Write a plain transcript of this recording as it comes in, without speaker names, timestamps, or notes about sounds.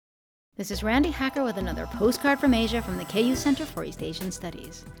This is Randi Hacker with another postcard from Asia from the KU Center for East Asian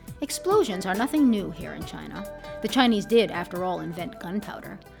Studies. Explosions are nothing new here in China. The Chinese did, after all, invent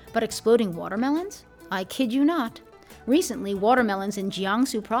gunpowder. But exploding watermelons? I kid you not. Recently, watermelons in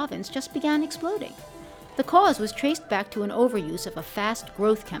Jiangsu province just began exploding. The cause was traced back to an overuse of a fast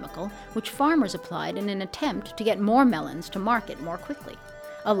growth chemical which farmers applied in an attempt to get more melons to market more quickly.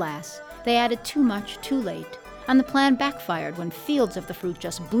 Alas, they added too much too late, and the plan backfired when fields of the fruit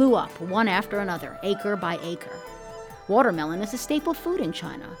just blew up one after another, acre by acre. Watermelon is a staple food in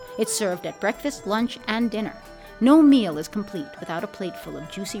China. It's served at breakfast, lunch, and dinner. No meal is complete without a plateful of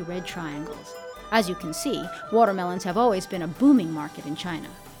juicy red triangles. As you can see, watermelons have always been a booming market in China,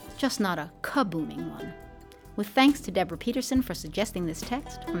 just not a ka-booming one. With thanks to Deborah Peterson for suggesting this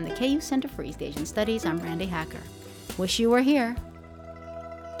text from the KU Center for East Asian Studies, I'm Randi Hacker. Wish you were here.